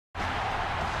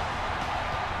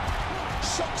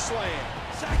choke slam.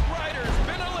 Zack Ryder's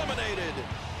been eliminated.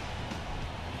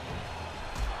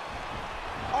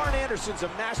 Arn Anderson's a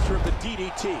master of the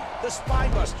DDT, the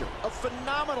spinebuster. A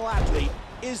phenomenal athlete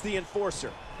is the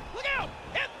enforcer. Look out!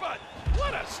 Headbutt!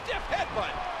 What a stiff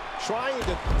headbutt! Trying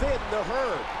to thin the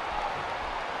herd.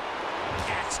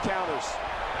 Axe counters.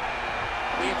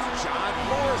 It's John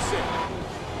Morrison.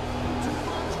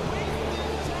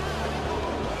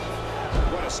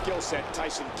 What a skill set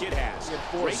Tyson Kidd has.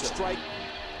 Great strike.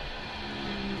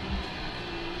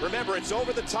 Remember, it's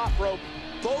over the top rope,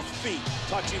 both feet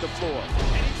touching the floor.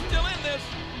 And he's still in this.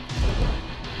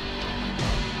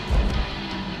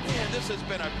 Man, this has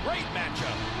been a great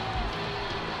matchup.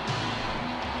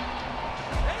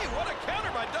 Hey, what a counter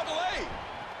by AA.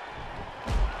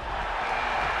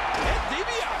 Ed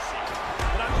DiBiase.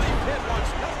 But I believe Pitt wants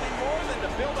nothing more than to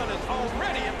build on his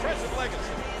already impressive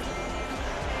legacy.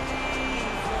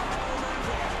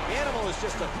 The Animal is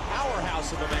just a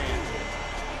powerhouse of a man.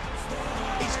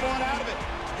 He's fought out of it.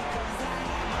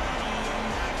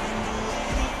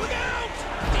 Look out!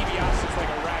 DiBiase's like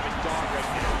a rabid dog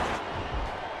right now.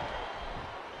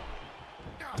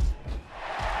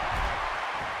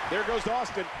 There goes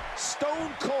Austin.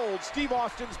 Stone cold, Steve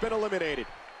Austin's been eliminated.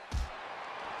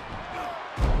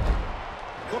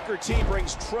 Booker T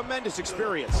brings tremendous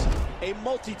experience. A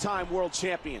multi-time world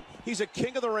champion. He's a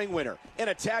King of the Ring winner and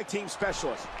a tag team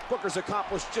specialist. Booker's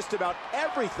accomplished just about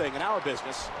everything in our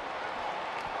business.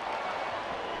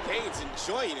 Kane's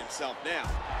enjoying himself now.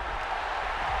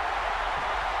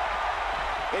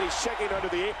 And he's checking under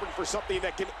the apron for something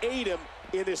that can aid him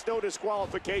in this no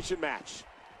disqualification match.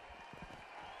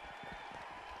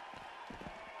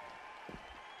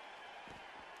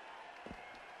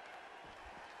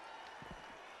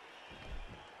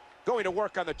 Going to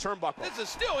work on the turnbuckle. This is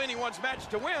still anyone's match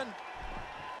to win.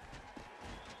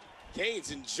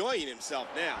 Kane's enjoying himself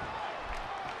now.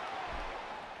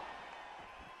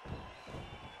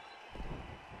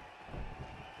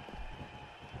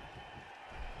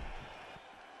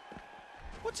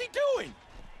 What's he doing?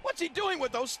 What's he doing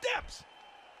with those steps?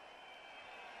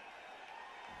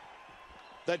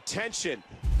 The tension,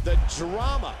 the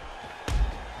drama.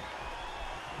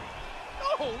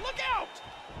 Oh, look out!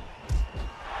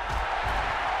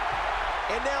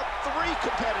 And now 3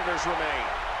 competitors remain.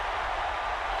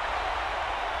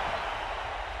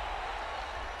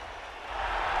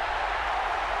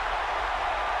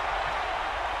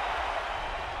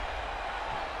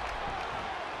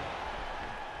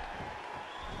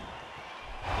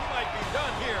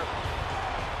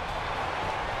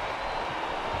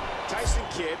 Tyson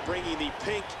Kidd bringing the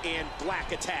pink and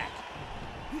black attack.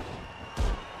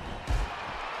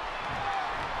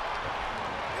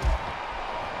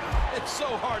 It's so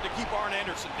hard to keep Arn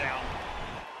Anderson down.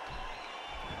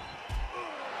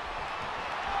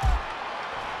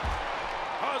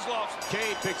 Kozlov's.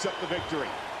 Kane picks up the victory.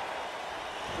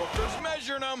 Booker's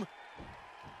measuring him.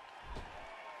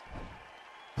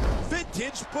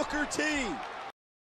 Vintage Booker T.